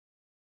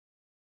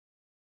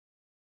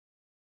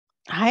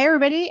Hi,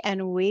 everybody,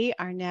 and we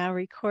are now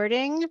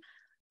recording.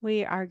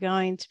 We are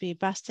going to be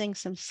busting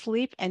some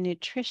sleep and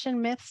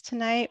nutrition myths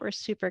tonight. We're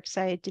super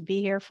excited to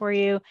be here for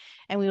you,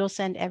 and we will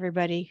send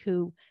everybody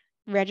who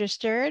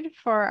registered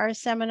for our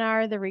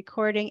seminar the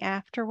recording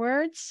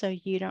afterwards, so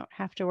you don't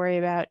have to worry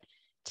about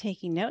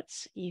taking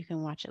notes. You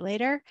can watch it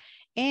later.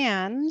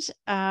 And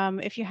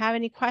if you have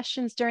any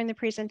questions during the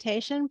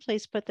presentation,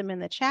 please put them in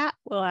the chat.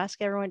 We'll ask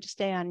everyone to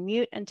stay on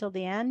mute until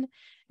the end,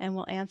 and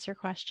we'll answer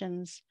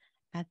questions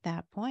at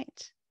that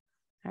point.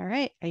 All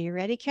right, are you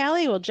ready,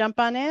 Kali? We'll jump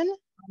on in.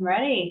 I'm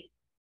ready.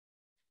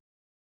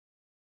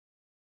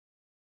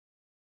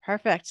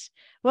 Perfect.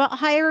 Well,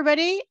 hi,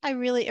 everybody. I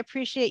really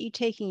appreciate you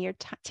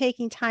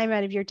taking time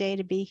out of your day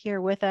to be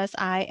here with us.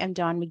 I am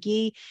Dawn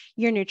McGee,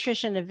 your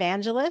nutrition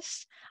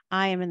evangelist.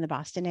 I am in the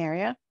Boston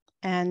area.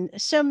 And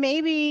so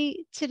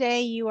maybe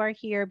today you are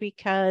here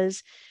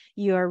because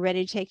you are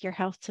ready to take your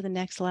health to the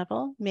next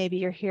level. Maybe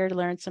you're here to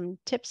learn some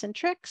tips and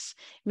tricks.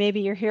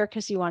 Maybe you're here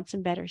because you want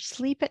some better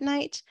sleep at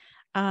night.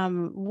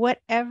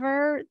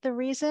 Whatever the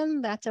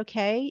reason, that's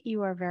okay.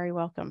 You are very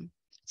welcome.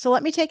 So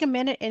let me take a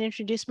minute and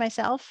introduce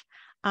myself.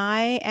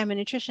 I am a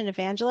nutrition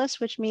evangelist,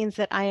 which means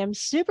that I am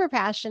super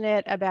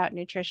passionate about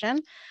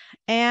nutrition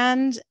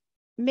and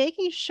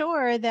making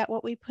sure that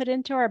what we put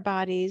into our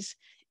bodies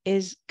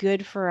is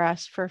good for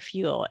us for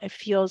fuel. It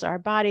fuels our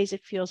bodies,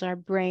 it fuels our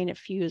brain, it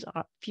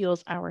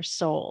fuels our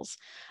souls.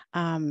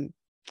 I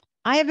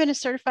have been a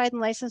certified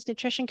and licensed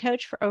nutrition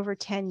coach for over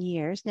 10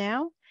 years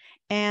now.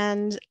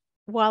 And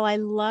while I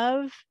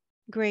love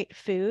great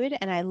food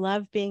and I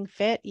love being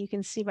fit, you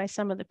can see by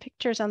some of the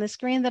pictures on the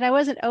screen that I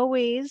wasn't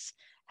always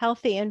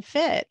healthy and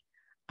fit.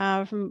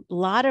 From a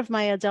lot of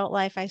my adult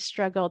life, I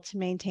struggled to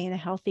maintain a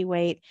healthy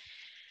weight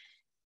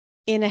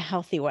in a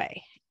healthy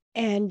way.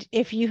 And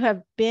if you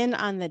have been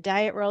on the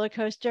diet roller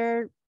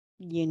coaster,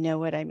 you know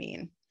what I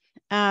mean.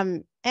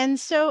 And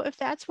so if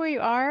that's where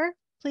you are,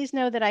 please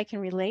know that I can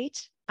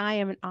relate. I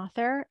am an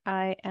author.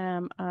 I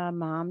am a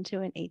mom to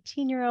an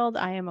 18-year-old.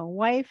 I am a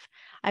wife.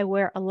 I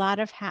wear a lot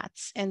of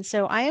hats. And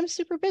so I am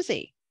super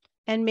busy.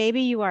 And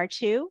maybe you are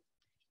too.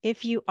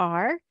 If you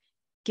are,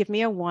 give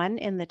me a 1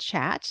 in the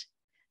chat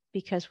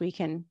because we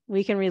can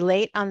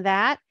relate on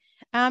that.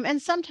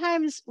 And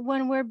sometimes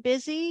when we're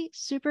busy,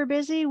 super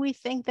busy, we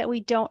think that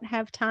we don't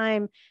have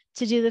time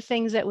to do the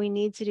things that we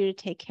need to do to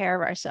take care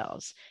of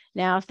ourselves.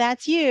 Now, if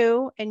that's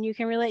you and you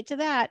can relate to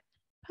that,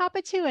 pop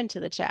a 2 into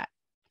the chat.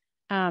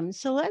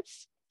 So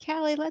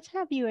Kali, let's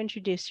have you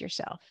introduce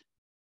yourself.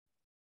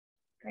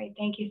 Great.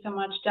 Thank you so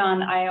much,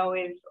 Dawn. I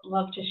always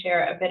love to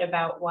share a bit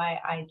about why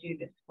I do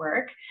this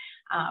work.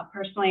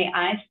 Personally,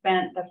 I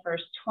spent the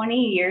first 20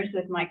 years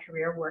of my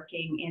career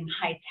working in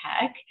high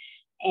tech.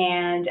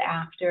 And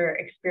after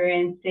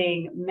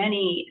experiencing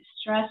many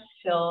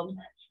stress-filled,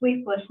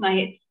 sleepless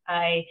nights,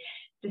 I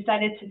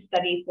decided to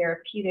study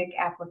therapeutic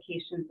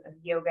applications of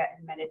yoga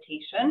and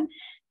meditation,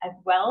 as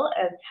well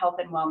as health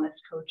and wellness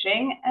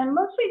coaching, and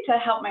mostly to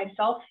help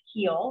myself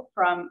heal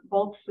from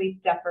both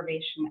sleep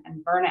deprivation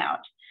and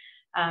burnout.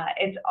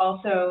 It's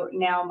also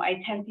now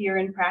my 10th year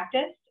in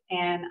practice,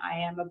 and I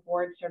am a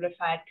board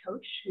certified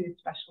coach who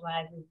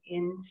specializes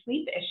in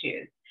sleep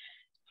issues.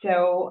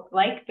 So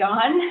like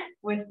Dawn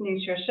with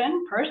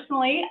nutrition,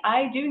 personally,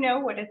 I do know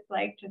what it's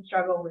like to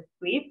struggle with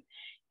sleep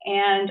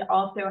and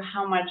also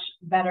how much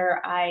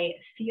better I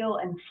feel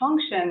and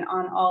function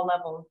on all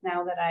levels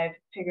now that I've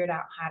figured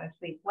out how to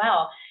sleep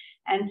well.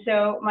 And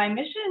so my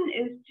mission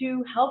is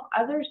to help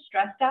other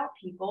stressed out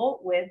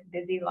people with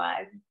busy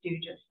lives do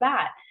just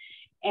that.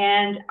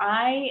 And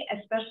I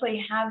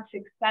especially have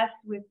success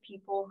with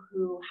people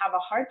who have a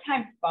hard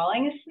time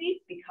falling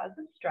asleep because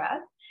of stress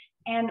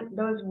and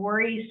those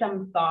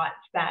worrisome thoughts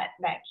that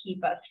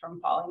keep us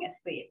from falling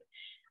asleep.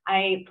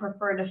 I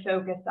prefer to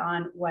focus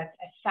on what's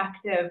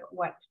effective,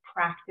 what's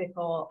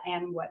practical,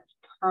 and what's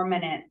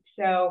permanent.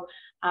 So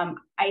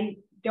I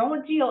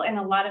don't deal in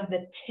a lot of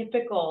the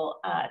typical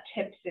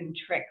tips and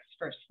tricks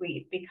for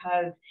sleep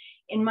because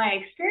in my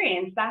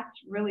experience, that's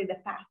really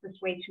the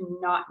fastest way to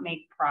not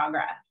make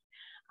progress.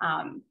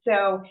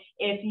 So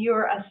if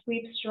you're a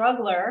sleep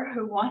struggler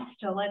who wants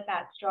to let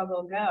that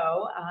struggle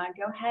go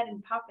ahead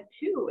and pop a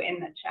 2 in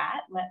the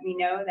chat. Let me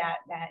know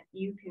that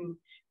you can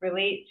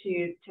relate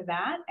to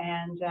that,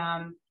 and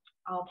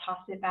I'll toss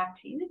it back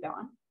to you,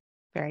 Dawn.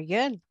 Very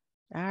good.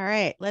 All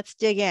right, let's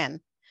dig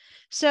in.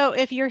 So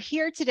if you're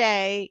here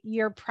today,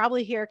 you're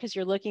probably here because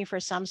you're looking for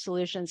some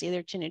solutions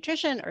either to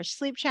nutrition or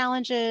sleep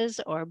challenges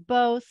or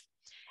both.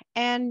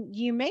 And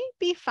you may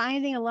be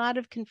finding a lot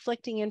of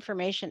conflicting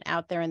information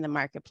out there in the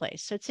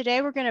marketplace. So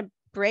today we're going to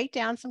break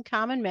down some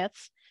common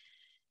myths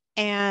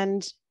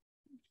and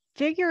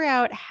figure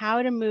out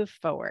how to move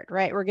forward,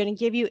 right? We're going to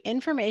give you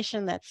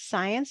information that's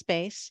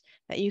science-based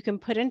that you can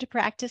put into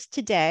practice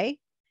today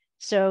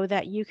so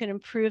that you can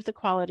improve the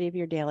quality of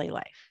your daily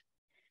life.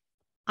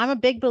 I'm a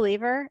big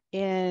believer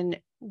in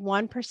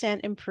 1%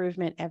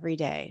 improvement every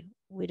day.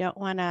 We don't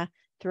want to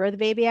throw the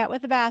baby out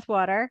with the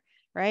bathwater.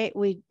 right?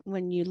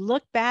 When you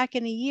look back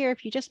in a year,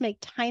 if you just make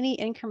tiny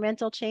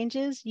incremental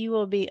changes, you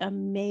will be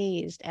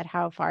amazed at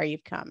how far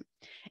you've come.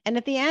 And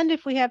at the end,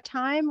 if we have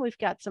time, we've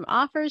got some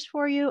offers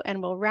for you,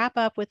 and we'll wrap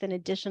up with an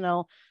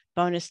additional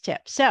bonus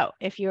tip. So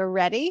if you're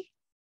ready,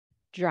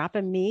 drop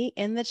a me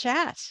in the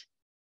chat.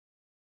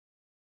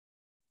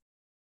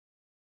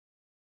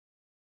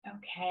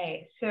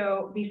 Okay,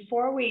 so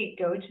before we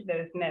go to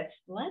those myths,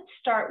 let's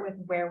start with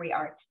where we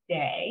are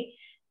today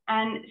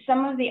and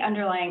some of the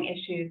underlying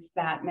issues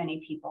that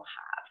many people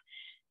have.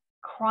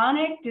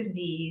 Chronic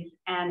disease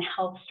and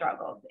health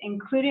struggles,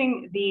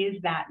 including these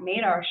that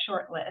made our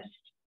short list,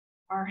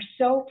 are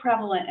so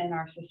prevalent in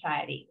our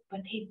society,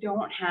 but they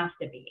don't have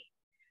to be.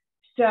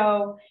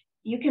 So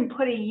you can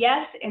put a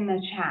yes in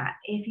the chat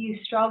if you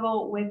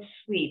struggle with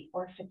sleep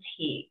or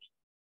fatigue,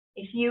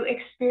 if you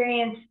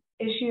experience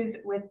issues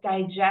with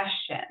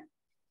digestion,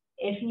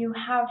 if you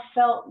have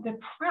felt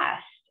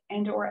depressed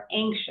and or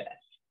anxious,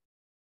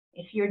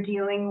 if you're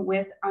dealing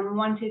with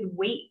unwanted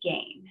weight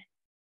gain,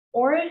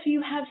 or if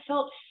you have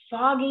felt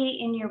foggy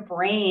in your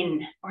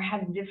brain or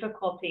have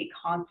difficulty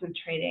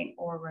concentrating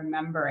or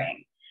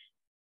remembering.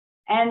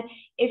 And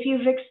if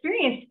you've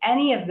experienced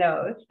any of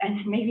those,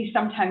 and maybe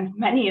sometimes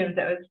many of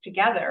those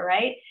together,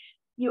 right?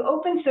 You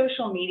open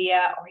social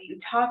media or you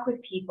talk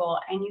with people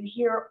and you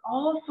hear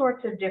all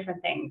sorts of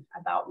different things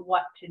about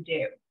what to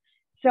do.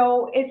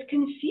 So it's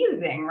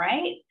confusing,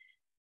 right?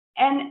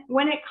 And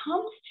when it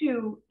comes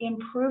to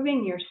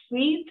improving your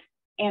sleep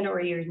and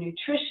or your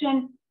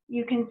nutrition,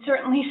 you can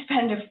certainly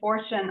spend a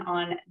fortune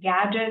on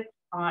gadgets,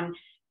 on,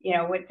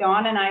 what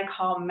Dawn and I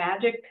call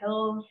magic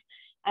pills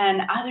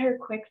and other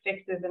quick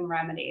fixes and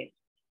remedies.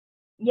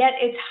 Yet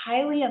it's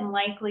highly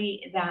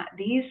unlikely that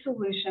these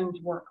solutions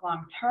work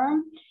long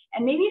term,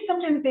 and maybe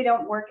sometimes they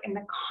don't work in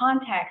the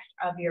context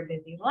of your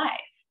busy life.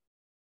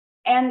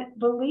 And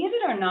believe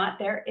it or not,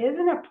 there is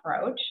an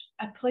approach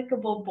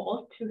applicable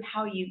both to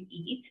how you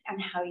eat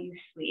and how you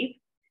sleep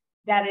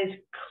that is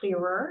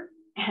clearer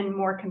and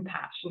more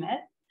compassionate,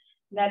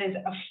 that is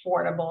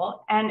affordable,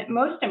 and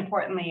most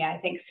importantly, I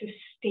think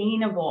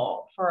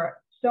sustainable for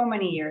so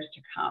many years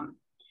to come.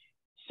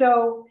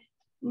 So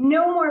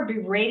no more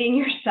berating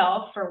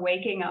yourself for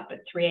waking up at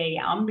 3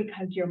 a.m.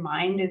 because your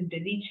mind is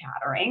busy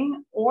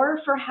chattering,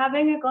 or for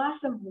having a glass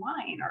of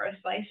wine or a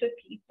slice of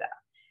pizza.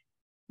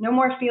 No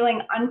more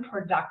feeling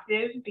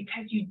unproductive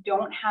because you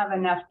don't have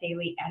enough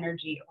daily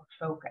energy or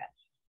focus.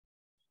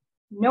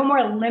 No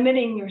more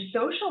limiting your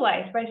social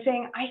life by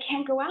saying, I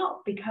can't go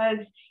out because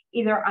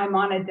either I'm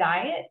on a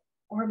diet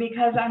or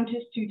because I'm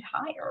just too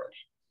tired.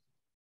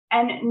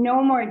 And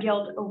no more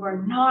guilt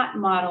over not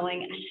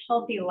modeling a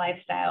healthy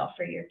lifestyle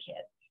for your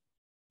kids.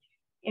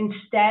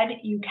 Instead,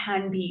 you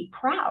can be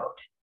proud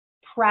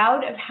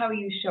of how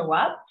you show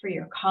up for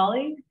your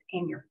colleagues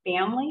and your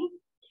family,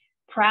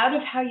 proud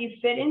of how you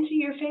fit into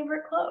your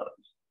favorite clothes,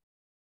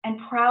 and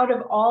proud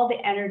of all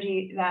the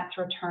energy that's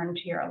returned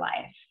to your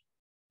life.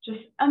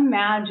 Just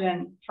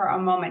imagine for a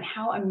moment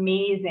how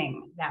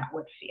amazing that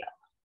would feel.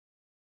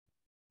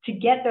 To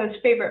get those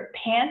favorite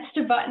pants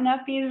to button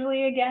up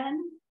easily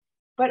again,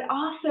 but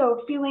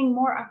also feeling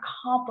more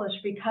accomplished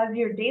because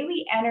your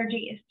daily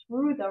energy is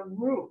through the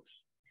roof.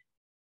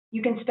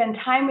 You can spend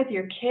time with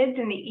your kids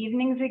in the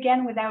evenings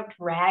again without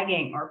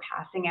dragging or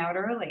passing out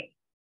early.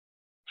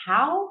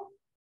 How?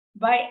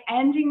 By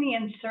ending the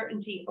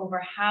uncertainty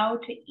over how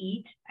to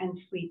eat and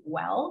sleep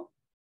well,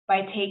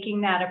 by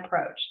taking that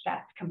approach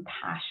that's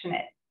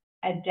compassionate,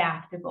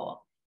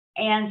 adaptable,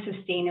 and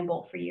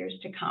sustainable for years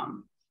to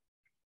come.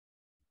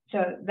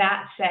 So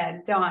that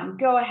said, Dawn,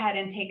 go ahead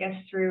and take us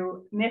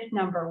through myth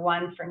number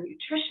 1 for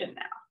nutrition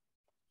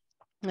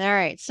now. All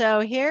right,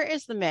 so here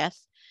is the myth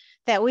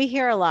that we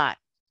hear a lot.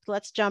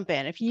 Let's jump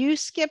in. If you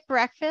skip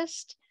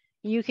breakfast,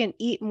 you can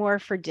eat more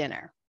for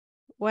dinner.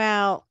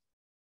 Well,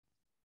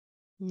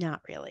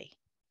 not really,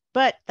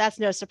 but that's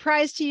no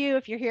surprise to you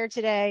if you're here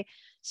today.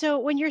 So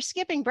when you're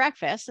skipping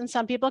breakfast, and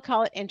some people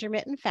call it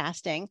intermittent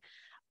fasting,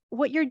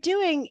 what you're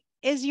doing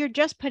is you're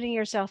just putting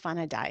yourself on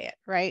a diet,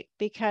 right?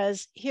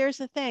 Because here's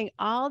the thing,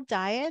 all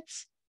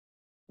diets,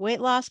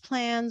 weight loss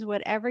plans,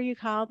 whatever you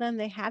call them,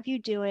 they have you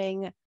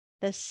doing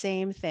the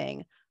same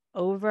thing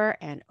over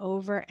and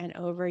over and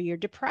over. You're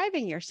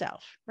depriving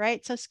yourself,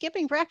 right? So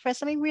skipping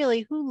breakfast, I mean,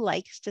 really, who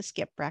likes to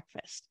skip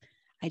breakfast?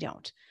 I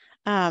don't.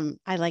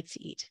 I like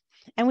to eat.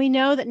 And we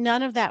know that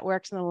none of that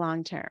works in the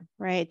long term,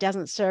 right? It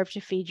doesn't serve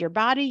to feed your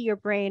body, your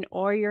brain,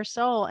 or your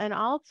soul. And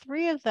all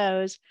 3 of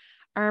those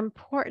are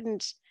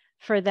important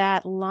for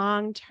that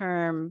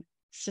long-term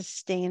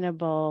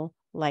sustainable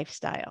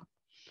lifestyle.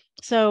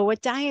 So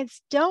what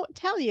diets don't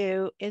tell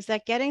you is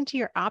that getting to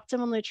your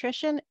optimal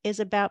nutrition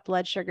is about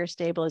blood sugar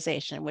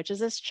stabilization, which is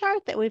this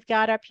chart that we've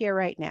got up here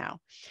right now.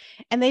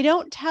 And they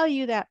don't tell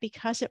you that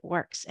because it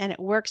works, and it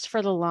works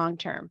for the long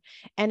term.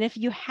 And if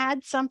you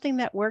had something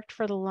that worked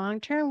for the long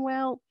term,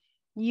 well,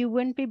 you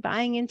wouldn't be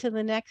buying into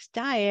the next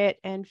diet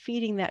and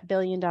feeding that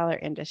billion-dollar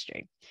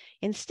industry.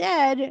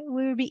 Instead,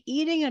 we would be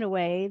eating in a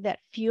way that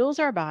fuels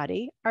our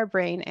body, our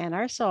brain, and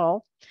our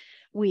soul.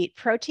 We eat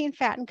protein,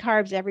 fat, and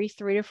carbs every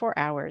 3 to 4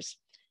 hours.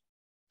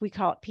 We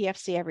call it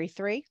PFC every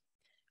 3.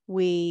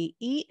 We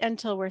eat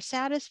until we're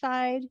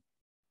satisfied,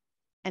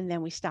 and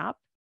then we stop.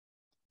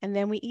 And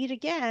then we eat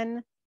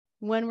again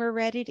when we're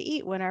ready to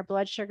eat, when our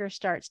blood sugar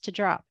starts to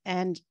drop.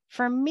 And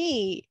for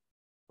me,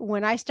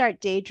 when I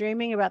start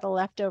daydreaming about the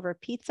leftover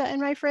pizza in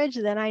my fridge,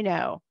 then I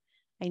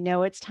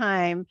know it's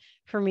time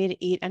for me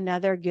to eat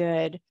another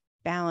good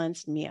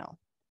balanced meal.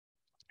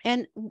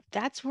 And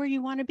that's where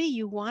you want to be.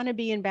 You want to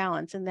be in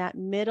balance in that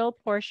middle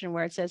portion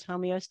where it says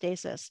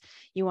homeostasis.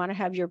 You want to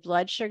have your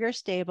blood sugar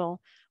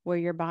stable, where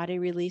your body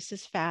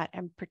releases fat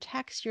and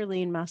protects your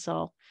lean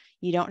muscle.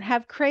 You don't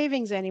have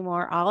cravings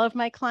anymore. All of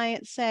my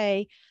clients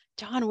say,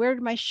 Dawn, where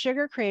did my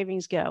sugar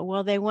cravings go?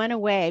 Well, they went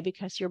away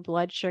because your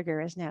blood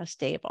sugar is now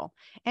stable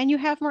and you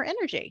have more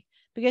energy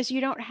because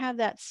you don't have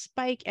that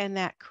spike and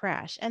that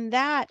crash. And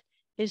that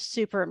is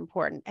super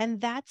important.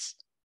 And that's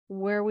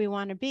where we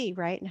want to be,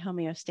 right? In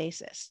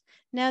homeostasis.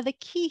 Now, the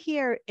key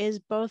here is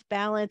both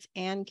balance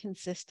and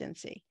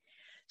consistency.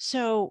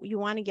 So you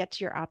want to get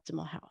to your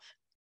optimal health.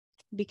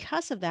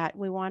 Because of that,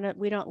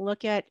 we don't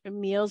look at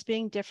meals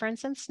being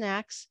different than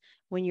snacks.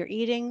 When you're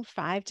eating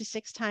 5 to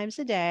 6 times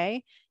a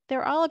day,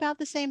 they're all about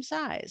the same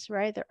size,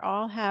 right? They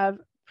all have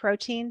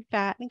protein,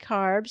 fat, and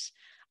carbs.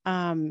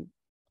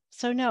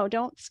 So no,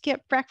 don't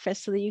skip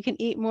breakfast so that you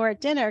can eat more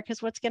at dinner,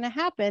 because what's going to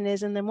happen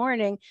is in the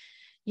morning,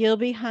 you'll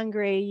be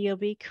hungry, you'll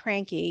be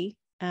cranky,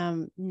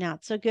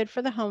 not so good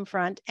for the home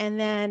front. And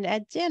then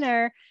at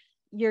dinner,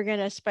 you're going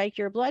to spike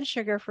your blood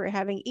sugar for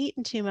having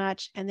eaten too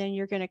much, and then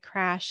you're going to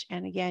crash.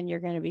 And again, you're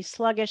going to be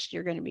sluggish,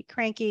 you're going to be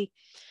cranky.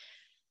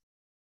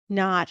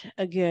 Not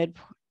a good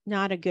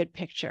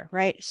picture,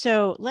 right?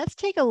 So let's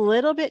take a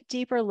little bit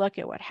deeper look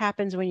at what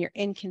happens when you're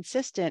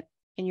inconsistent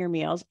in your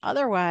meals,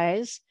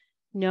 otherwise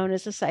known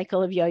as the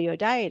cycle of yo-yo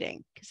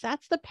dieting, because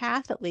that's the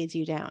path that leads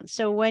you down.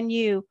 So when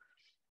you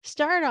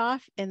start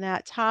off in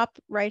that top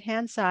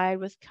right-hand side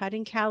with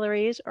cutting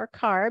calories or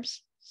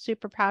carbs,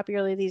 super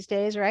popularly these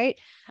days, right?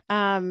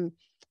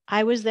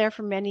 I was there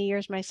for many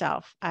years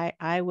myself.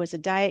 I was a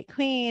diet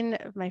queen.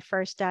 My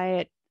first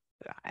diet,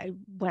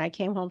 when I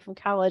came home from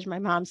college, my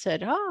mom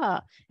said,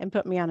 and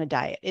put me on a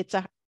diet. It's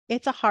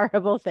a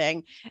horrible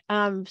thing.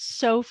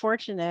 So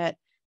fortunate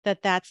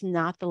that that's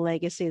not the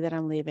legacy that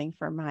I'm leaving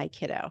for my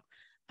kiddo.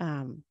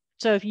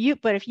 So if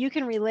you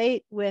can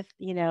relate with,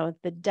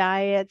 the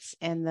diets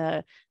and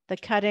the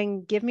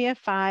cutting, give me a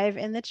 5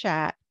 in the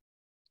chat.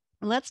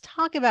 Let's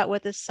talk about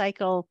what this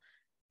cycle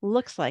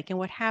looks like and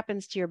what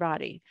happens to your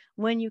body.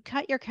 When you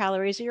cut your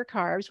calories or your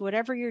carbs,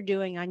 whatever you're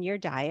doing on your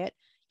diet,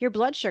 your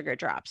blood sugar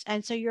drops.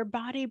 And so your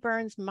body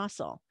burns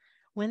muscle.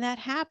 When that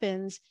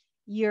happens,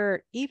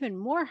 you're even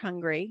more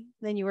hungry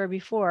than you were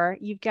before.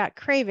 You've got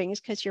cravings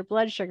because your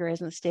blood sugar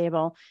isn't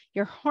stable,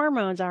 your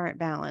hormones aren't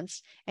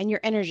balanced, and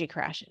your energy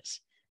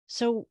crashes.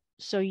 So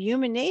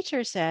human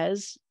nature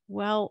says,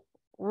 well,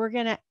 we're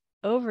going to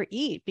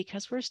overeat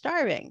because we're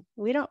starving.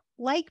 We don't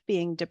like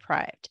being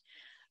deprived.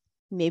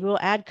 Maybe we'll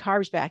add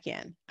carbs back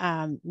in.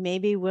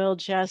 Maybe we'll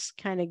just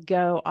kind of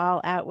go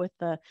all out with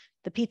the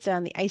pizza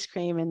and the ice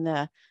cream and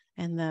the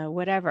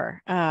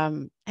whatever.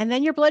 And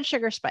then your blood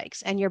sugar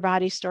spikes and your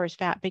body stores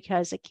fat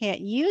because it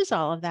can't use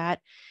all of that.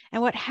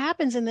 And what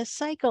happens in this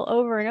cycle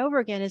over and over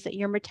again is that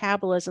your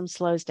metabolism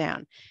slows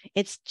down.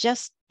 It's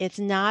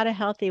not a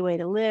healthy way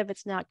to live.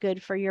 It's not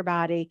good for your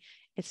body.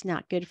 It's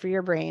not good for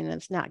your brain. And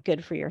it's not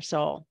good for your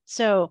soul.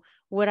 So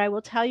what I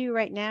will tell you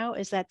right now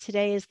is that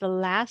today is the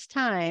last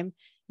time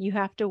you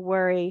have to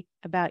worry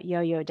about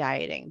yo-yo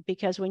dieting,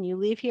 because when you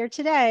leave here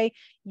today,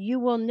 you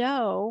will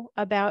know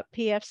about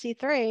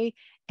PFC3,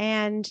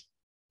 and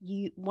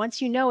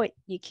once you know it,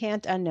 you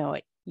can't unknow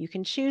it. You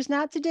can choose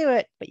not to do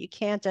it, but you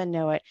can't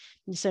unknow it.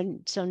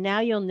 And so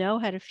now you'll know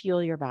how to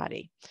fuel your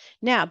body.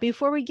 Now,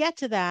 before we get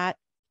to that,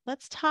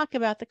 let's talk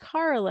about the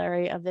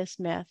corollary of this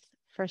myth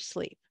for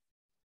sleep.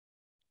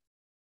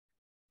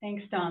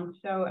 Thanks, Dawn.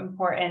 So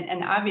important.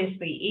 And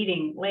obviously,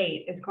 eating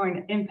late is going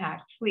to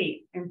impact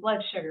sleep, and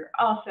blood sugar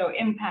also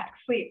impacts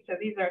sleep. So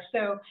these are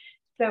so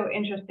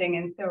interesting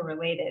and so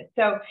related.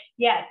 So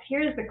yes,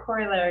 here's the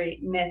corollary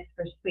myth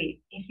for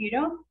sleep. If you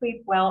don't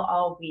sleep well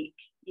all week,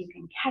 you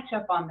can catch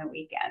up on the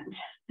weekend.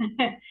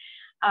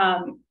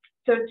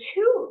 So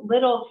too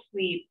little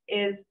sleep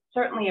is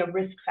certainly a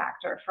risk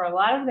factor for a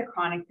lot of the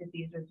chronic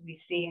diseases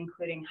we see,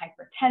 including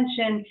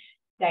hypertension,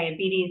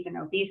 diabetes and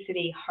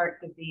obesity,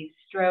 heart disease,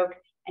 stroke,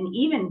 and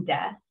even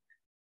death.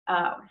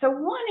 So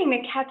wanting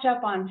to catch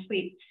up on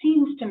sleep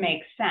seems to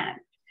make sense.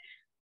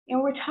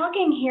 And we're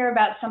talking here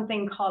about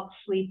something called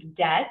sleep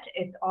debt.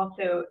 It's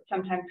also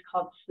sometimes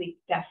called sleep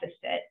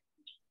deficit.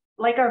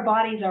 Like our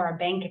bodies are a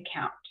bank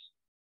account.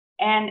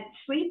 And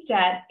sleep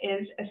debt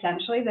is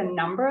essentially the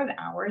number of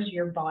hours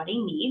your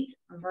body needs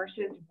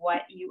versus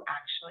what you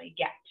actually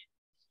get.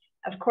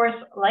 Of course,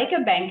 like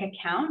a bank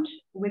account,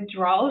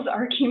 withdrawals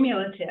are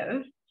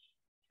cumulative.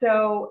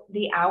 So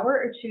the hour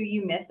or two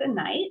you miss a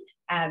night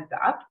adds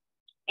up,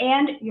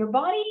 and your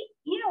body,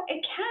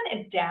 it can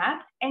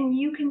adapt and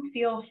you can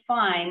feel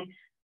fine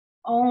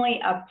only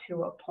up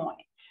to a point.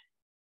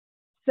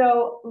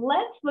 So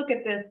let's look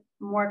at this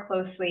more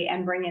closely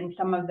and bring in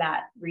some of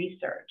that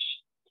research.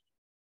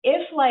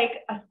 If, like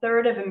a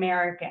third of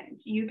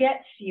Americans, you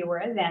get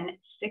fewer than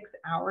 6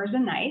 hours a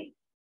night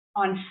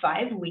on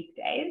 5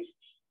 weekdays,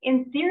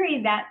 in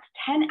theory, that's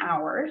 10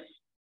 hours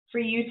for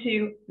you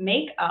to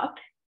make up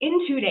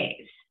in 2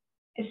 days,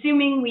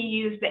 assuming we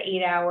use the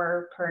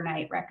 8-hour per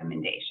night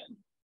recommendation.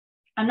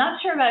 I'm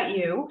not sure about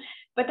you,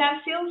 but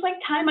that feels like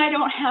time I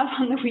don't have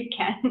on the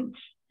weekends.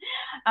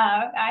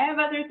 I have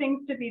other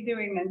things to be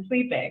doing than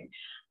sleeping.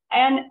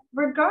 And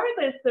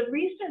regardless, the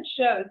research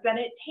shows that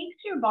it takes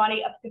your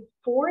body up to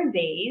 4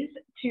 days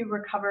to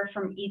recover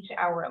from each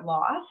hour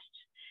lost.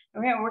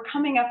 We're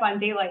coming up on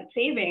daylight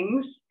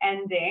savings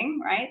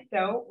ending, right?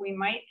 So we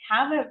might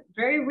have a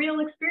very real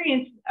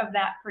experience of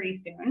that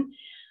pretty soon.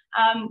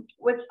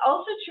 What's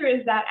also true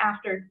is that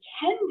after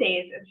 10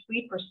 days of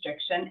sleep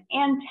restriction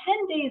and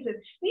 10 days of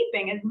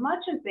sleeping as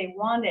much as they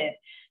wanted,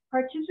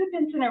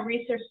 participants in a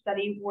research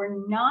study were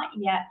not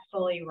yet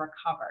fully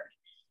recovered.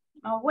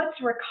 What's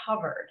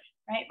recovered,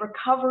 right?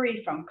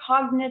 Recovery from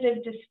cognitive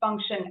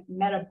dysfunction,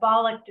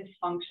 metabolic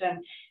dysfunction,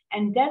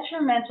 and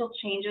detrimental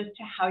changes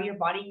to how your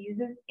body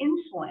uses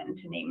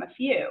insulin, to name a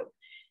few.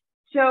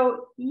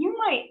 So you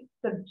might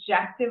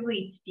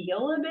subjectively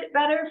feel a bit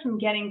better from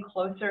getting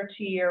closer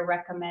to your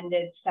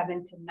recommended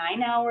 7 to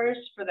 9 hours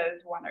for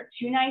those 1 or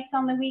 2 nights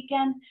on the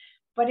weekend,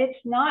 but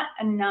it's not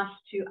enough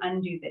to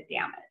undo the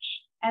damage.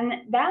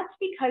 And that's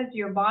because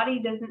your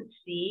body doesn't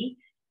see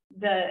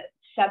the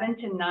 7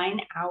 to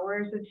 9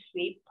 hours of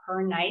sleep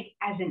per night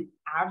as an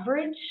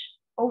average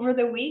over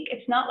the week.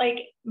 It's not like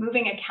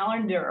moving a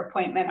calendar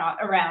appointment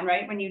around,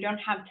 right? When you don't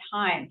have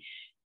time.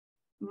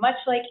 Much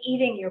like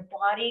eating, your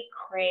body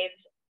craves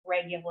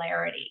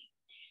regularity.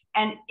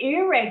 And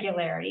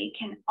irregularity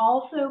can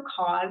also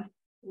cause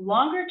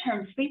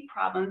longer-term sleep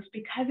problems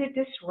because it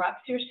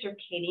disrupts your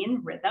circadian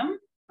rhythm,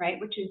 right,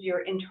 which is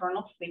your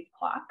internal sleep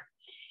clock.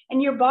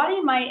 And your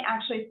body might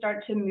actually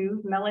start to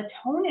move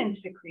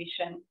melatonin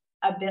secretion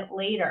a bit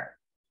later.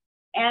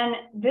 And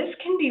this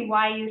can be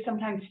why you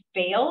sometimes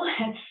fail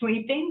at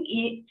sleeping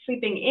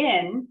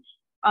in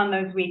on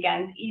those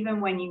weekends, even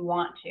when you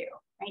want to.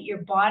 Right? Your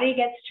body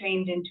gets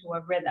trained into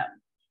a rhythm.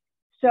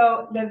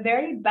 So the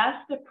very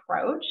best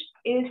approach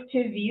is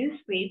to view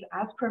sleep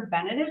as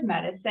preventative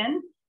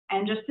medicine.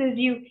 And just as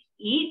you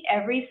eat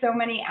every so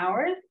many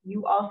hours,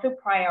 you also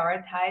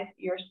prioritize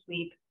your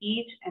sleep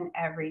each and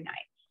every night.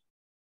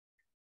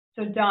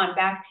 So Dawn,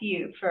 back to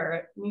you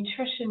for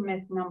nutrition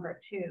myth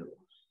number 2.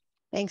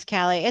 Thanks,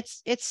 Kali.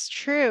 It's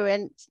true.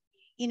 And,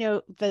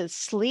 the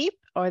sleep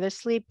or the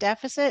sleep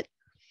deficit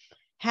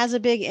has a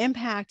big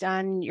impact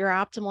on your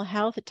optimal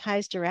health. It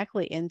ties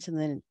directly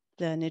into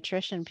the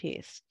nutrition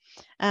piece.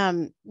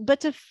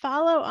 But to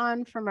follow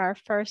on from our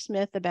first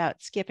myth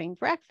about skipping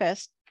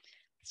breakfast,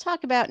 let's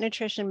talk about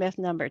nutrition myth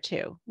number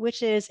 2,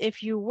 which is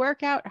if you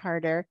work out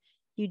harder,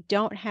 you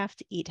don't have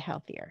to eat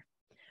healthier.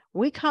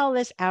 We call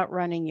this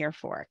outrunning your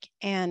fork,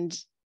 and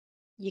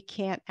you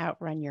can't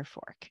outrun your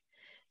fork.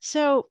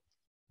 So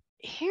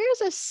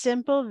here's a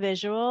simple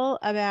visual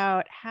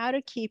about how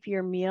to keep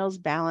your meals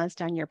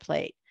balanced on your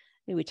plate.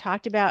 We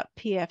talked about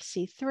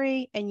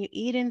PFC3, and you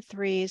eat in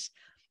threes,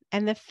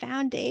 and the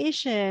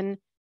foundation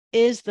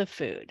is the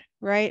food,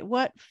 right?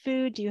 What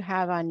food do you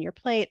have on your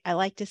plate? I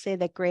like to say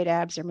that great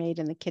abs are made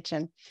in the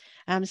kitchen.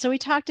 So we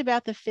talked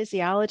about the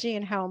physiology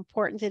and how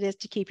important it is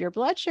to keep your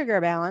blood sugar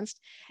balanced.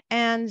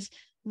 And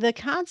the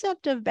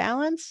concept of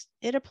balance,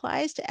 it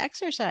applies to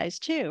exercise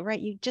too, right?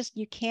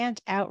 You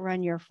can't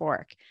outrun your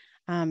fork.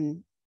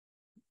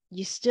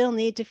 You still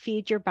need to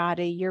feed your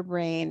body, your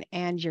brain,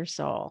 and your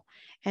soul.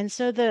 And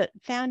so the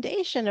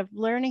foundation of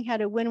learning how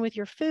to win with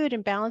your food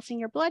and balancing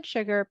your blood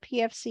sugar,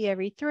 PFC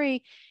every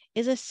 3,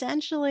 is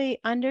essentially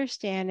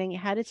understanding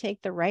how to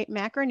take the right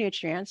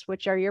macronutrients,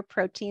 which are your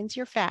proteins,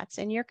 your fats,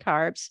 and your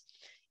carbs,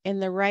 in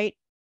the right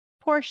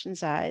portion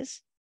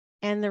size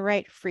and the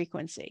right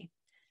frequency.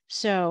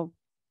 So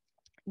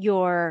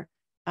your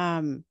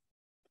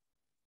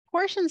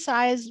portion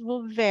size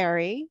will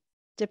vary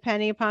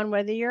depending upon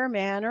whether you're a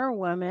man or a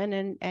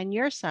woman and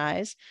your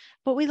size,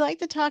 but we like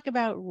to talk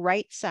about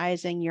right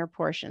sizing your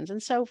portions.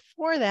 And so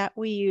for that,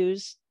 we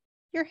use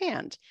your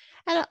hand.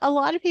 And a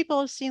lot of people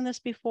have seen this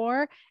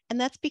before,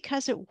 and that's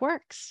because it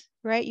works,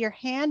 right? Your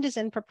hand is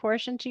in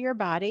proportion to your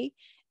body.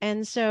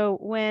 And so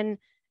when,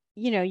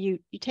 you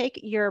take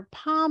your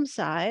palm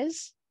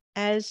size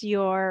as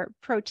your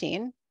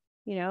protein,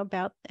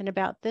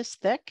 about this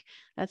thick,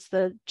 that's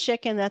the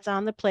chicken that's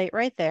on the plate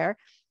right there.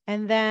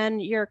 And then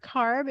your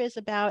carb is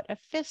about a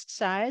fist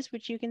size,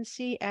 which you can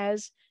see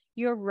as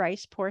your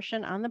rice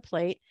portion on the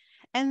plate.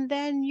 And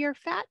then your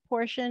fat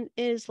portion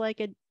is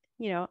like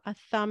a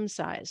thumb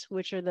size,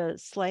 which are the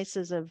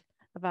slices of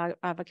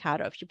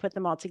avocado, if you put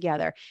them all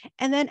together.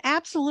 And then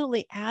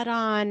absolutely add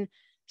on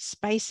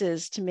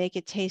spices to make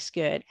it taste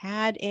good.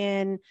 Add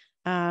in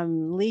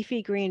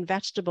leafy green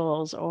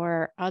vegetables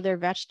or other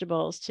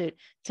vegetables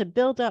to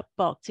build up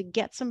bulk, to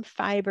get some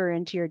fiber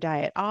into your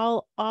diet,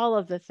 all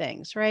of the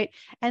things, right?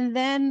 And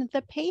then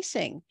the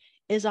pacing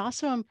is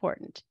also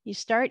important. You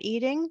start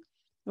eating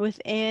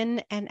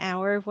within an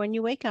hour of when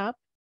you wake up,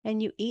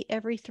 and you eat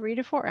every 3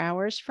 to 4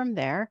 hours from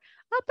there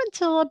up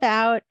until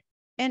about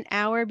an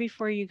hour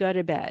before you go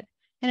to bed.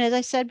 And as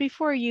I said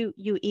before, you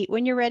eat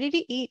when you're ready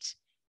to eat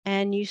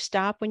and you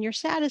stop when you're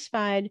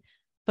satisfied,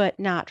 but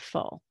not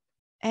full.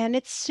 And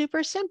it's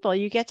super simple.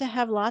 You get to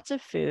have lots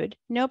of food.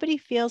 Nobody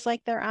feels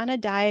like they're on a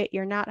diet.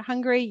 You're not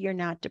hungry. You're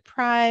not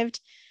deprived.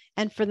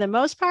 And for the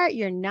most part,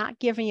 you're not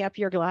giving up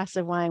your glass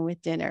of wine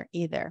with dinner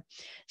either.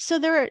 So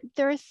there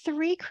are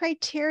 3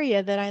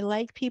 criteria that I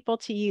like people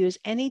to use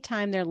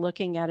anytime they're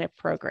looking at a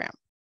program.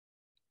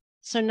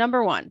 So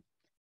number 1,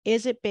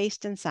 is it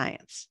based in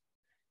science?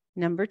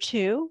 Number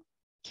 2,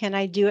 can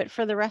I do it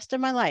for the rest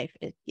of my life?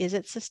 Is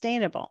it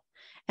sustainable?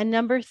 And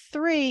number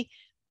 3,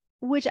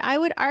 which I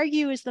would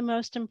argue is the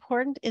most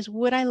important, is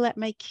would I let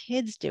my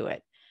kids do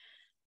it?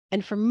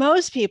 And for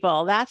most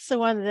people, that's the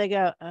one that they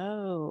go,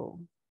 oh,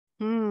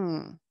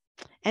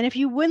 And if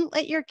you wouldn't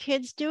let your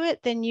kids do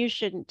it, then you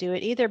shouldn't do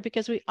it either,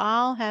 because we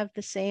all have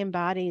the same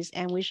bodies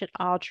and we should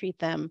all treat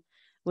them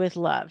with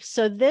love.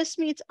 So this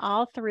meets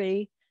all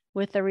 3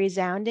 with a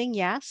resounding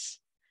yes.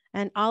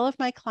 And all of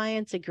my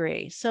clients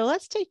agree. So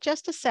let's take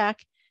just a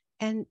sec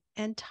and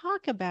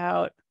talk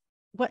about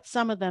what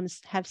some of them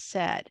have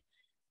said.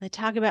 They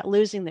talk about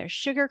losing their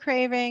sugar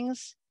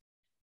cravings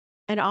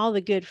and all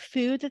the good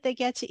food that they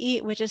get to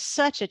eat, which is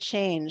such a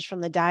change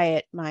from the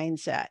diet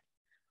mindset.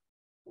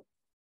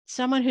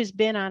 Someone who's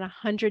been on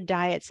 100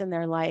 diets in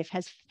their life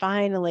has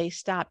finally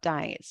stopped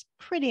dying. It's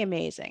pretty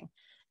amazing.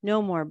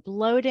 No more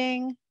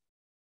bloating.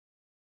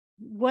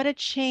 What a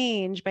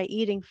change by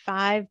eating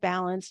 5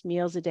 balanced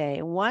meals a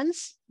day.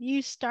 Once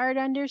you start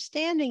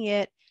understanding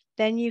it,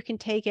 then you can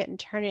take it and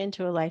turn it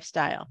into a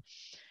lifestyle.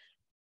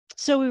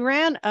 So we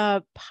ran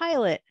a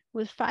pilot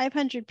with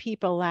 500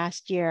 people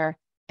last year.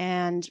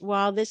 And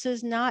while this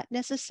is not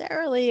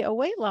necessarily a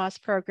weight loss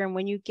program,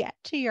 when you get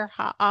to your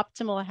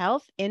optimal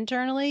health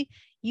internally,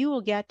 you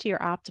will get to your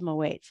optimal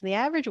weight. So the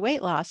average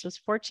weight loss was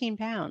 14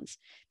 pounds.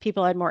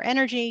 People had more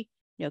energy,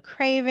 no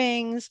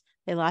cravings,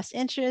 they lost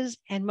inches,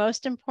 and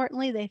most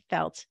importantly, they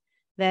felt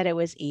that it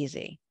was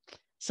easy.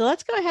 So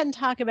let's go ahead and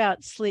talk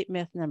about sleep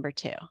myth number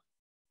 2.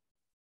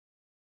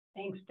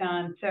 Thanks,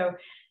 Dawn. So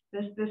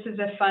this is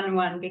a fun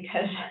one,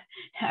 because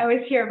I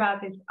always hear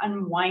about this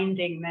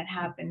unwinding that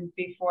happens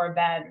before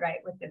bed, right,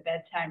 with the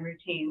bedtime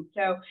routine.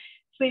 So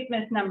sleep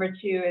myth number 2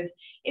 is,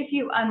 if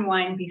you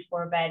unwind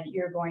before bed,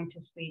 you're going to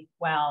sleep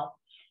well.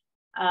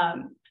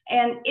 And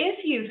if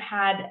you've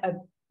had a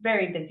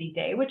very busy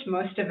day, which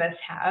most of us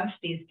have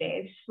these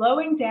days,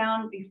 slowing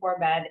down before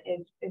bed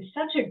is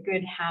such a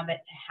good habit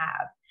to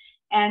have.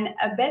 And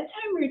a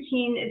bedtime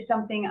routine is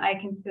something I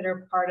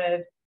consider part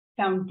of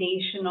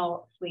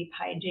foundational sleep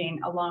hygiene,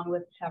 along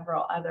with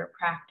several other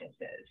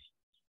practices.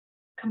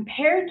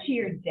 Compared to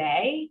your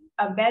day,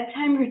 a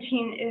bedtime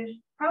routine is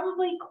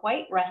probably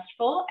quite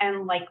restful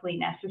and likely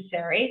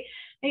necessary.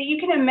 You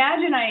can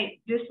imagine I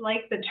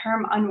dislike the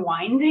term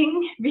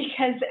unwinding,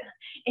 because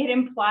it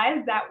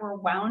implies that we're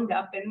wound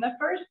up in the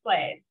first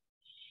place.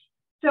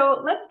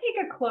 So let's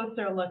take a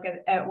closer look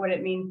at what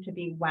it means to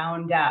be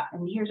wound up.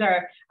 And here's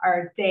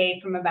our day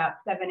from about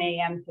 7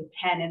 a.m. to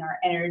 10 in our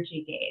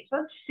energy gauge.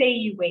 Let's say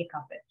you wake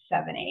up at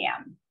 7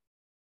 a.m.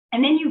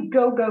 and then you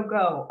go, go,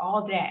 go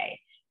all day.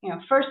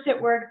 First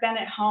at work, then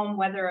at home,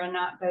 whether or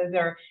not those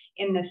are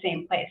in the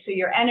same place. So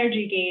your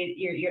energy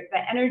gauge,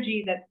 the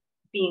energy that's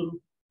being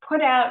put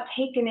out,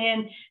 taken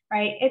in,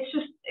 right? It's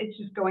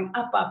just going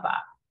up, up,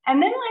 up.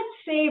 And then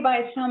let's say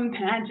by some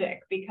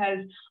magic,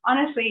 because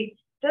honestly,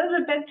 does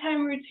a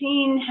bedtime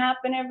routine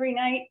happen every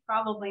night?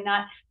 Probably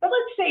not. But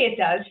let's say it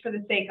does, for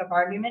the sake of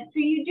argument. So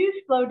you do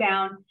slow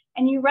down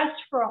and you rest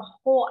for a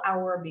whole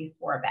hour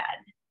before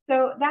bed.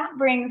 So that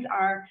brings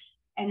our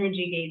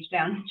energy gauge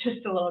down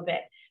just a little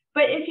bit.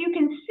 But if you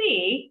can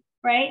see,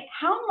 right,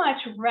 how much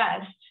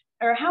rest,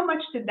 or how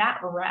much did that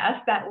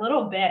rest, that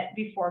little bit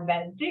before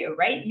bed do,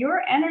 right?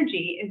 Your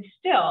energy is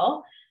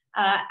still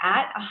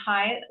at a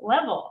high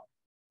level.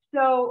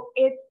 So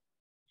it's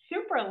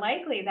super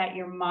likely that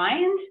your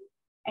mind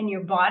and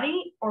your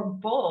body, or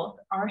both,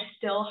 are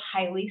still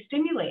highly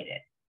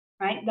stimulated,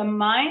 right? The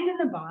mind and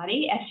the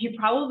body, as you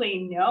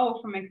probably know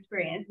from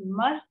experience,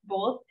 must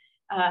both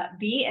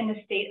be in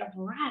a state of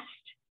rest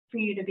for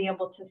you to be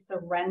able to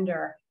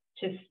surrender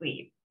to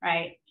sleep,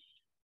 right?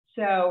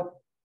 So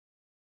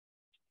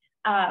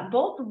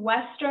both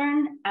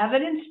Western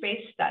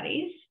evidence-based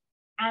studies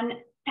and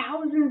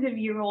thousands of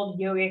year-old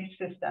yogic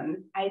systems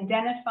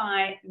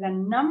identify the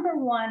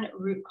 #1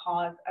 root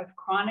cause of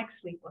chronic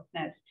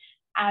sleeplessness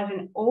as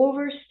an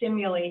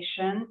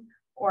overstimulation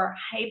or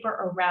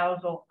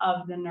hyperarousal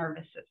of the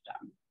nervous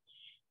system.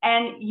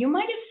 And you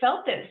might have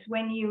felt this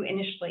when you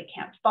initially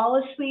can't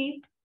fall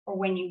asleep, or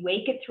when you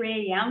wake at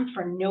 3 a.m.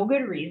 for no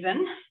good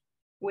reason,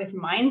 with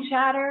mind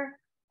chatter,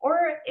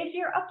 or if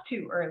you're up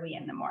too early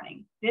in the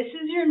morning. This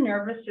is your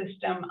nervous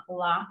system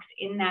locked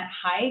in that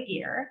high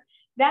gear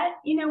that,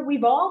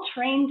 we've all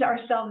trained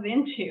ourselves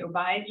into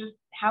by just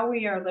how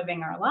we are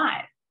living our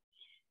lives.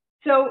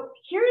 So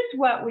here's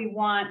what we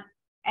want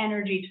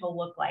energy to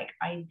look like,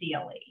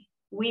 ideally.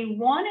 We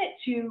want it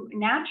to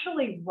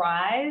naturally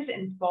rise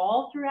and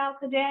fall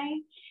throughout the day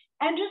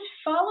and just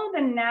follow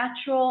the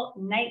natural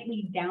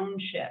nightly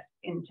downshift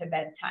into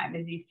bedtime,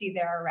 as you see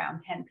there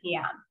around 10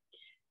 p.m.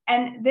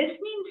 And this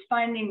means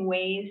finding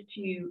ways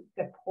to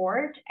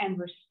support and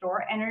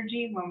restore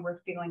energy when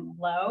we're feeling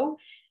low,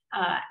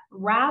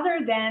 rather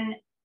than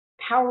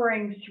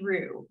powering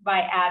through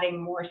by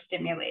adding more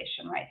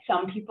stimulation, right?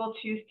 Some people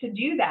choose to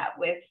do that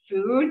with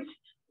foods,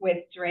 with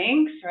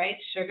drinks, right?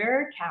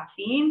 Sugar,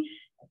 caffeine,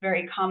 a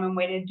very common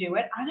way to do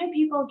it. Other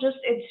people just,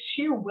 it's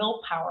sheer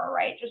willpower,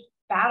 right? Just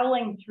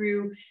battling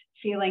through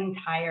feeling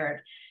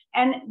tired.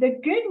 And the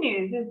good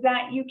news is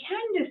that you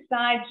can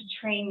decide to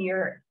train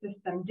your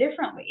system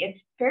differently. It's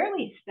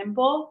fairly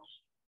simple,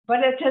 but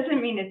it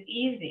doesn't mean it's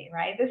easy,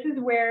 right? This is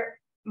where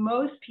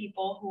most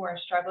people who are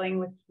struggling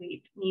with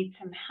sleep need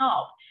some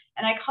help.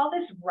 And I call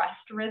this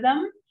rest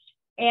rhythm.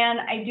 And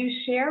I do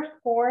share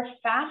 4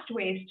 fast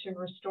ways to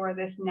restore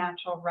this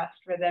natural rest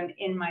rhythm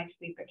in my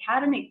Sleep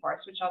Academy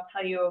course, which I'll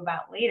tell you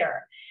about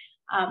later.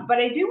 But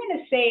I do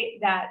want to say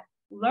that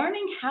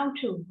learning how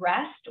to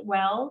rest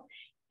well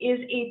is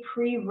a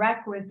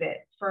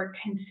prerequisite for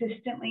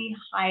consistently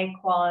high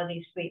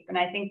quality sleep. And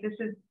I think this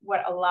is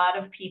what a lot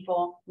of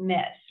people miss,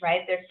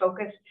 right? They're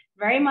focused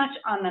very much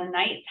on the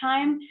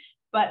nighttime,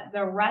 but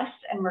the rest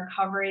and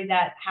recovery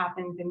that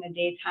happens in the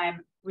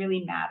daytime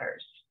really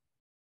matters.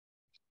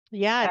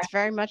 Yeah, it's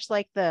very much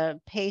like the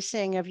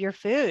pacing of your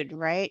food,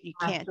 right? You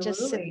can't just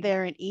sit Absolutely.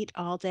 there and eat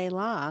all day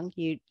long.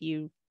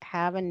 You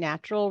have a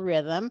natural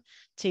rhythm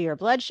to your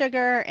blood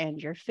sugar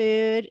and your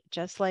food,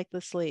 just like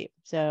the sleep.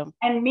 So,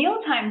 and meal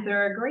times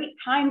are a great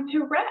time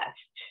to rest,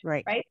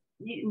 right. right?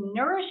 You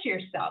nourish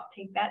yourself,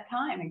 take that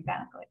time,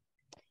 exactly.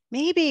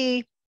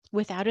 Maybe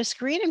without a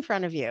screen in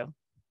front of you.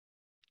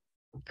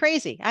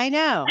 Crazy. I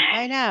know.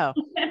 I know.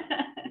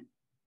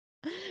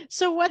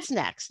 So what's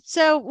next?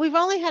 So we've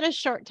only had a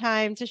short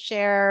time to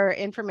share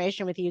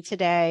information with you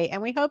today,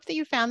 and we hope that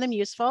you found them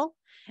useful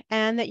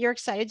and that you're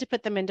excited to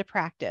put them into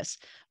practice.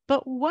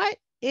 But what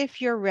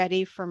if you're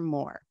ready for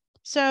more?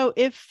 So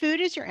if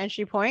food is your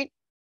entry point,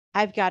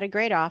 I've got a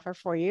great offer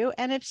for you.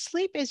 And if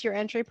sleep is your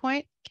entry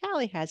point,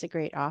 Kali has a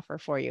great offer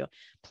for you.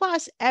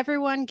 Plus,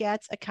 everyone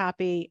gets a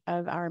copy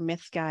of our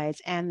myths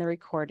guides and the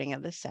recording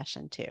of the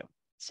session too.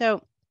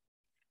 So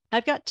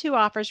I've got 2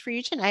 offers for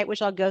you tonight,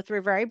 which I'll go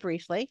through very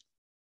briefly.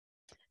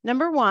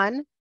 Number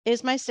 1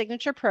 is my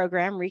signature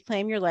program,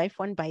 Reclaim Your Life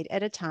One Bite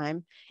at a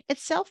Time.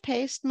 It's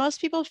self-paced. Most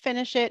people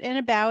finish it in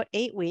about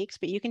 8 weeks,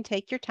 but you can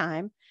take your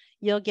time.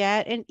 You'll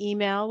get an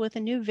email with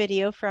a new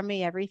video from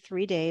me every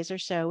 3 days or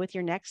so with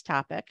your next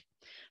topic.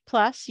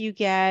 Plus, you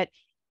get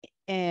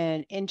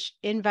an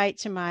invite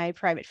to my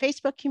private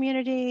Facebook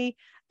community.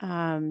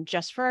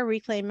 Just for our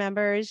Reclaim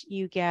members,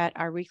 you get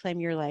our Reclaim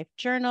Your Life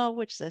journal,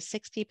 which is a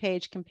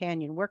 60-page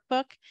companion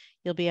workbook.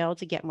 You'll be able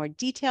to get more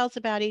details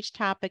about each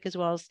topic, as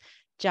well as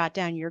jot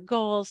down your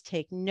goals,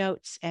 take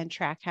notes, and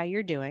track how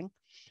you're doing.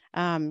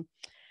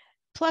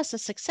 Plus a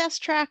success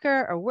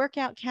tracker, a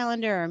workout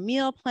calendar, a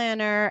meal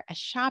planner, a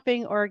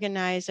shopping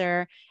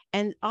organizer,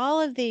 and all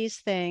of these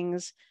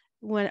things,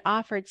 when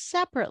offered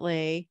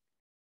separately,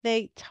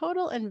 the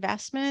total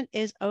investment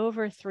is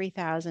over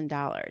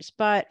 $3,000.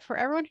 But for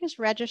everyone who's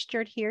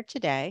registered here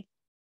today,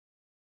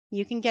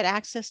 you can get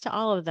access to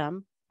all of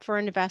them for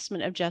an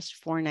investment of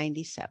just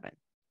 $497.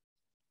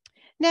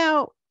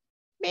 Now,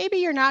 maybe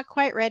you're not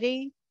quite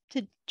ready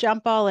to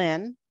jump all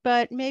in,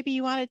 but maybe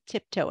you want to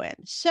tiptoe in.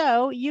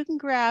 So you can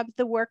grab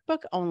the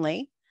workbook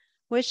only,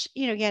 which,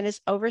 again,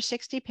 is over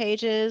 60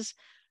 pages.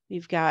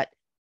 You've got,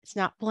 it's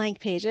not blank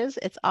pages.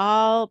 It's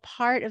all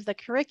part of the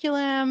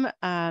curriculum.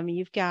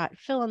 You've got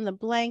fill in the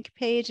blank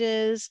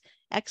pages,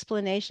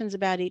 explanations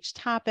about each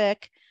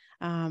topic,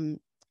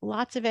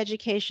 lots of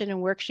education and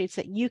worksheets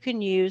that you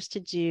can use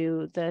to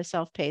do the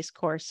self-paced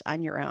course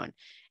on your own.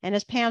 And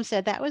as Pam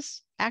said, that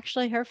was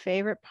actually her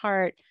favorite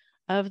part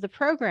of the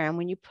program.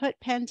 When you put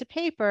pen to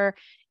paper,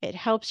 it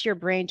helps your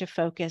brain to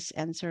focus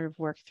and sort of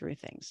work through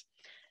things.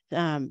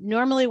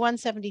 Normally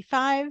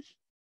 $175.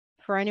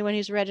 For anyone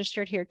who's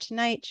registered here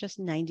tonight, just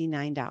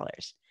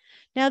 $99.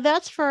 Now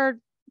that's for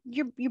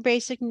your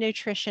basic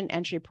nutrition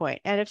entry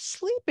point. And if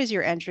sleep is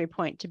your entry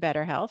point to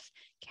better health,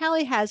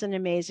 Kali has an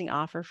amazing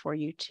offer for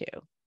you too.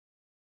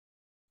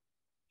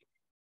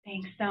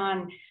 Thanks,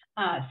 Dawn.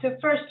 So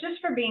first, just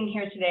for being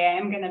here today, I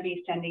am going to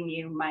be sending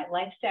you my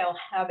Lifestyle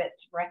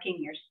Habits Wrecking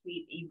Your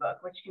Sleep ebook,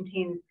 which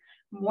contains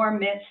more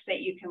myths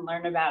that you can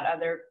learn about,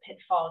 other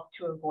pitfalls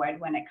to avoid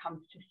when it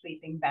comes to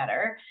sleeping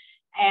better.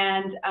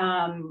 And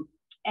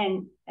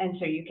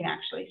so you can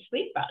actually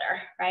sleep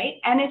better, right?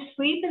 And if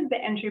sleep is the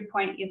entry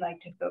point you'd like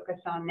to focus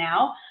on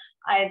now,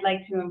 I'd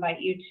like to invite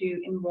you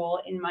to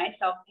enroll in my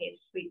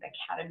Self-Paced Sleep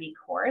Academy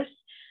course.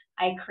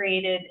 I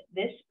created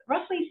this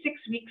roughly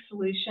 6-week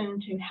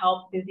solution to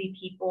help busy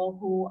people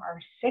who are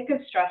sick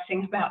of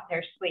stressing about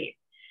their sleep.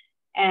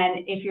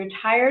 And if you're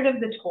tired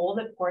of the toll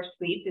that poor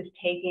sleep is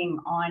taking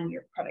on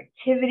your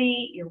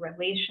productivity, your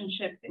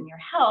relationships, and your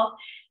health,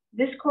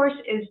 this course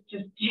is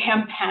just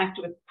jam-packed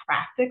with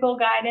practical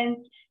guidance,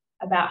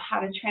 about how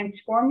to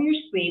transform your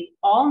sleep,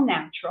 all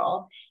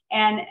natural,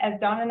 and as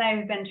Dawn and I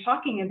have been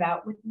talking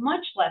about, with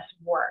much less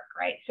work,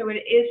 right? So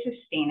it is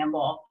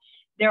sustainable.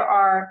 There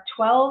are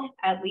 12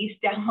 at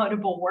least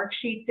downloadable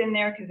worksheets in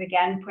there, because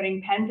again,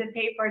 putting pen to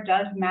paper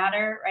does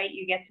matter, right?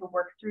 You get to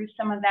work through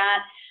some of that.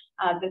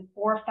 The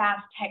 4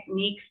 fast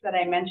techniques that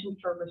I mentioned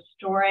for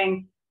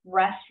restoring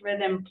rest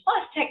rhythm,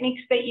 plus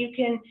techniques that you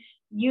can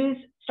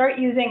start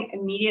using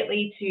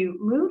immediately to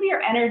move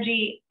your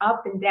energy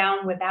up and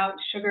down without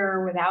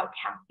sugar, without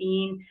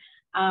caffeine,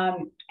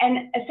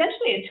 and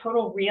essentially a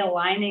total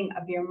realigning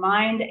of your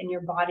mind and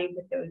your body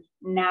with those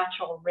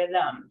natural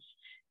rhythms,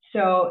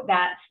 so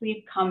that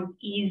sleep comes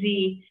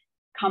easy,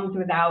 comes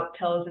without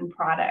pills and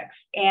products.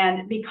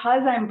 And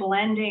because I'm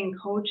blending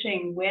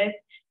coaching with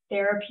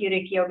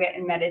therapeutic yoga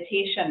and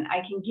meditation, I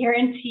can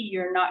guarantee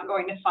you're not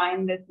going to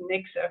find this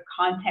mix of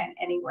content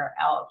anywhere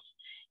else.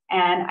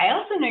 And I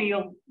also know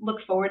you'll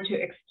look forward to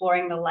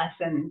exploring the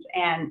lessons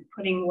and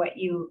putting what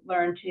you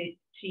learn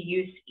to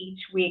use each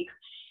week.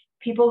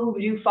 People who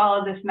do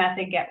follow this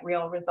method get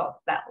real results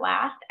that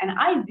last. And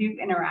I do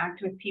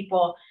interact with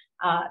people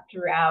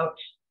throughout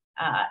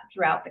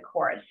the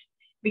course.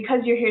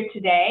 Because you're here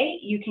today,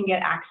 you can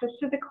get access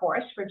to the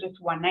course for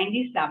just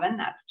 $197.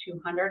 That's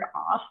 $200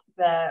 off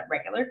the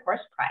regular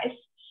course price.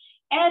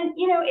 And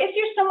if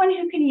you're someone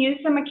who can use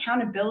some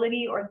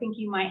accountability, or think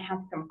you might have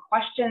some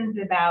questions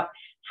about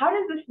how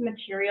does this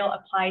material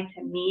apply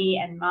to me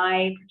and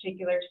my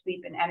particular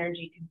sleep and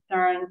energy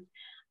concerns,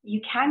 you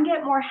can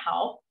get more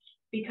help,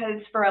 because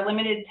for a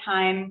limited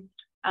time,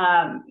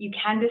 you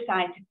can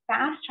decide to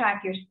fast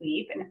track your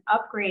sleep and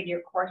upgrade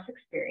your course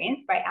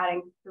experience by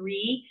adding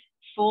 3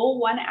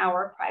 full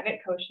 1-hour private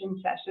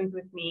coaching sessions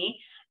with me,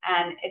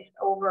 and it's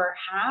over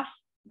half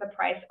the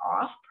price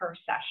off per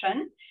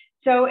session.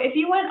 So if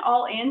you went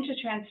all into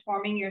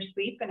transforming your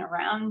sleep in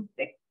around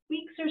 6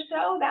 weeks or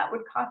so, that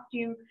would cost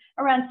you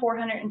around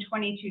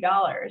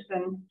 $422.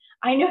 And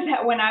I know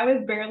that when I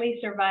was barely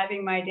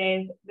surviving my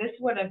days, this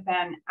would have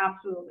been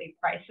absolutely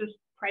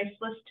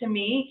priceless to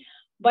me,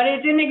 but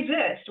it didn't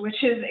exist,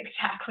 which is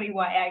exactly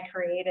why I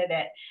created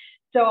it.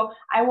 So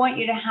I want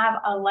you to have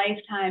a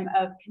lifetime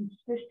of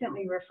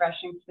consistently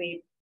refreshing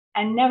sleep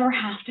and never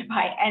have to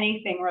buy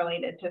anything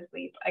related to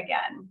sleep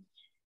again.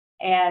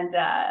 And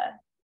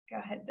go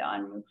ahead,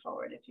 Dawn, move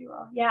forward if you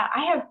will. Yeah,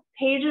 I have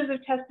pages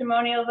of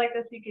testimonials like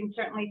this. You can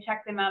certainly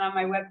check them out on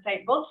my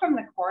website, both from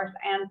the course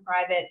and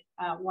private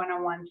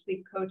one-on-one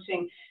sleep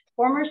coaching.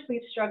 Former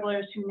sleep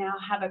strugglers who now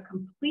have a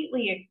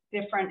completely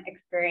different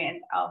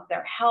experience of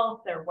their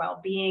health, their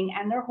well-being,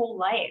 and their whole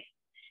life.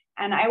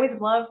 And I would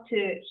love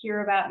to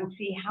hear about and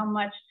see how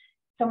much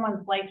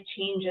someone's life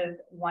changes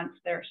once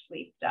their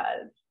sleep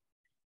does.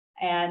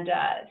 And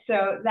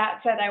so that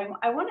said,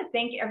 I want to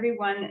thank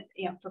everyone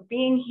for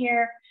being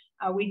here.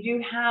 We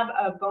do have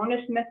a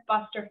bonus myth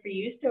buster for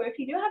you. So if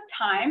you do have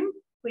time,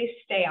 please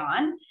stay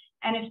on.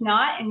 And if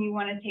not, and you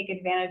want to take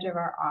advantage of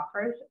our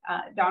offers,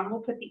 Dawn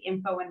will put the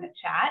info in the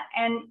chat,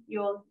 and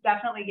you'll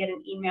definitely get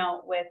an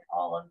email with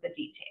all of the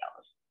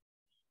details.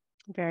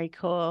 Very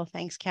cool.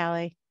 Thanks,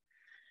 Kali.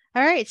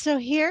 All right, so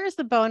here's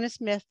the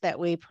bonus myth that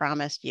we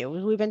promised you.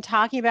 We've been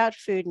talking about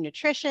food and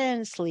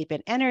nutrition, sleep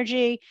and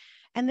energy,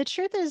 and the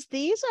truth is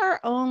these are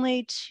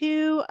only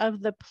 2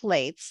 of the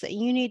plates that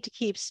you need to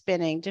keep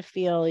spinning to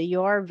feel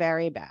your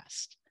very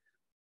best.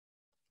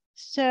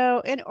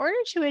 So in order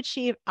to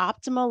achieve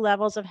optimal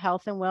levels of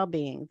health and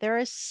well-being, there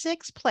are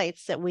 6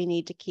 plates that we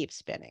need to keep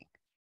spinning.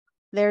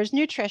 There's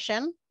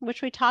nutrition,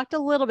 which we talked a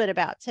little bit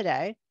about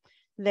today.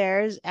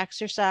 There's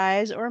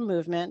exercise or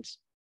movement.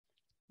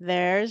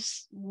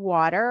 There's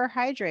water or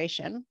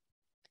hydration.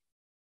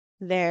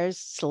 There's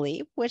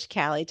sleep, which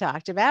Kali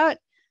talked about.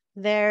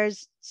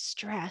 There's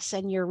stress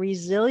and your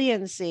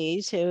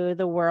resiliency to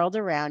the world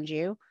around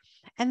you.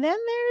 And then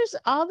there's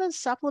all the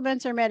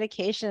supplements or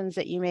medications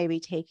that you may be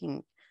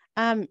taking.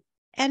 And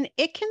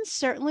it can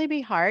certainly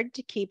be hard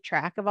to keep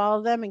track of all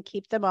of them and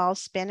keep them all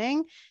spinning.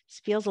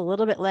 It feels a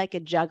little bit like a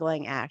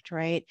juggling act,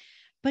 right?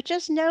 But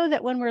just know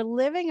that when we're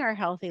living our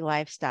healthy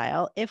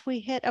lifestyle, if we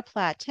hit a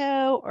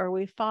plateau or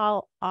we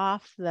fall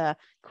off the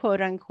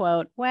quote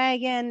unquote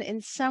wagon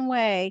in some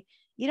way,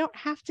 you don't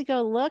have to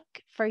go look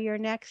for your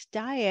next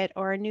diet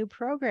or a new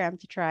program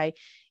to try.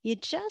 You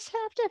just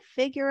have to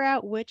figure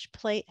out which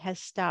plate has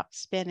stopped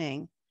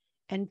spinning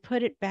and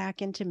put it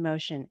back into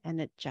motion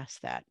and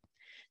adjust that.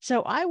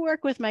 So I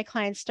work with my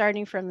clients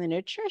starting from the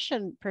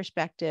nutrition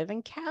perspective,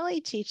 and Kali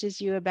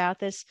teaches you about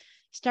this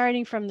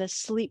starting from the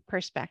sleep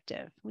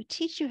perspective. We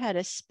teach you how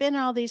to spin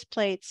all these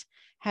plates,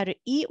 how to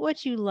eat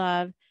what you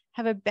love,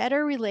 have a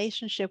better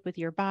relationship with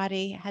your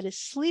body, how to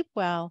sleep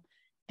well,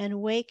 and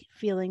wake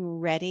feeling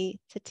ready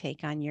to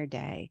take on your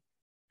day.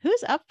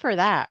 Who's up for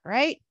that,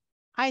 right?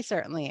 I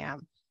certainly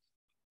am.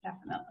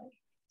 Definitely.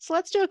 So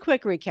let's do a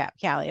quick recap,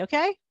 Kali,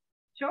 okay?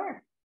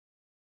 Sure.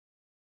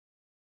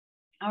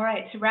 All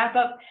right, to wrap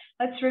up,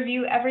 let's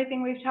review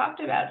everything we've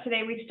talked about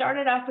today. We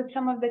started off with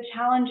some of the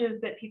challenges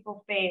that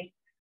people face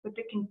with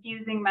the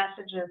confusing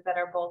messages that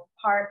are both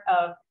part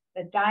of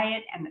the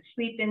diet and the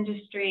sleep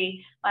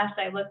industry. Last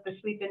I looked, the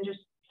sleep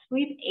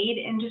sleep aid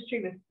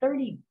industry was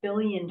 $30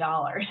 billion.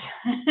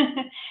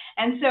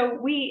 And so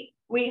we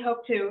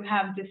hope to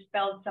have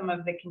dispelled some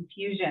of the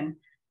confusion.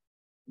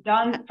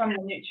 Dawn, from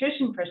the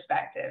nutrition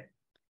perspective.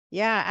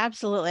 Yeah,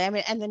 absolutely. I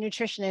mean, and the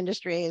nutrition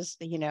industry is,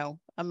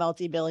 a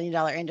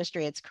multi-billion-dollar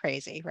industry. It's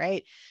crazy,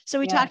 right? So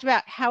we talked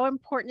about how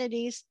important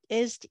it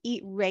is to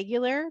eat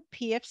regular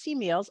PFC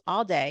meals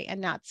all day and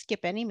not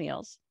skip any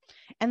meals,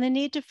 and the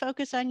need to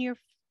focus on your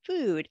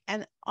food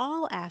and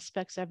all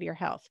aspects of your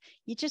health.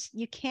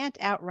 You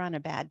can't outrun a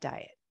bad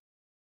diet.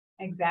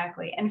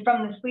 Exactly. And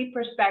from the sleep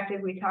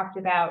perspective, we talked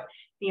about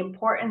the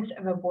importance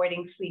of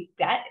avoiding sleep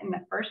debt in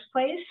the first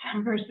place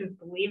versus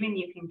believing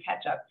you can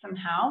catch up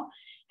somehow,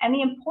 and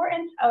the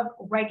importance of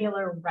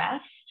regular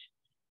rest,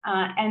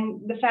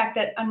 and the fact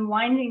that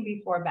unwinding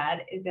before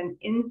bed is an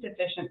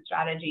insufficient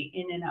strategy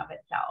in and of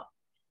itself.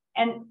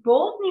 And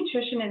both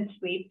nutrition and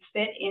sleep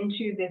fit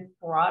into this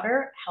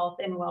broader health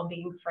and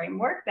well-being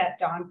framework that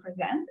Dawn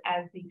presents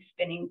as these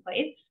spinning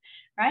plates,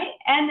 right?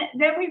 And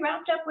then we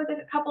wrapped up with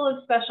a couple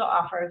of special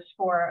offers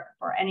for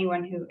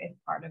anyone who is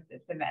part of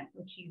this event,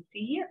 which you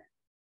see here.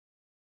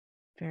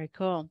 Very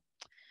cool.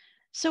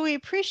 So we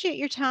appreciate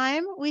your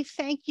time. We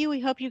thank you. We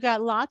hope you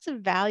got lots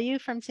of value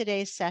from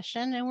today's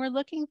session, and we're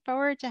looking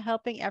forward to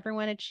helping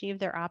everyone achieve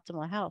their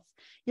optimal health.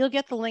 You'll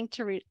get the link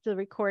to the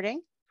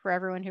recording for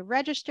everyone who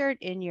registered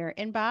in your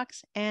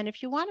inbox. And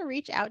if you want to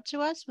reach out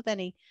to us with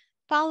any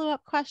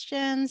follow-up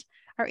questions,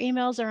 our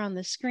emails are on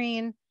the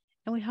screen,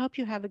 and we hope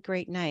you have a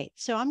great night.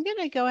 So I'm going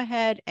to go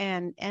ahead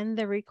and end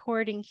the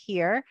recording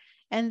here.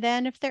 And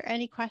then if there are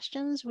any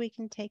questions, we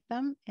can take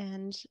them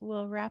and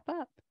we'll wrap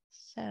up.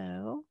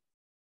 So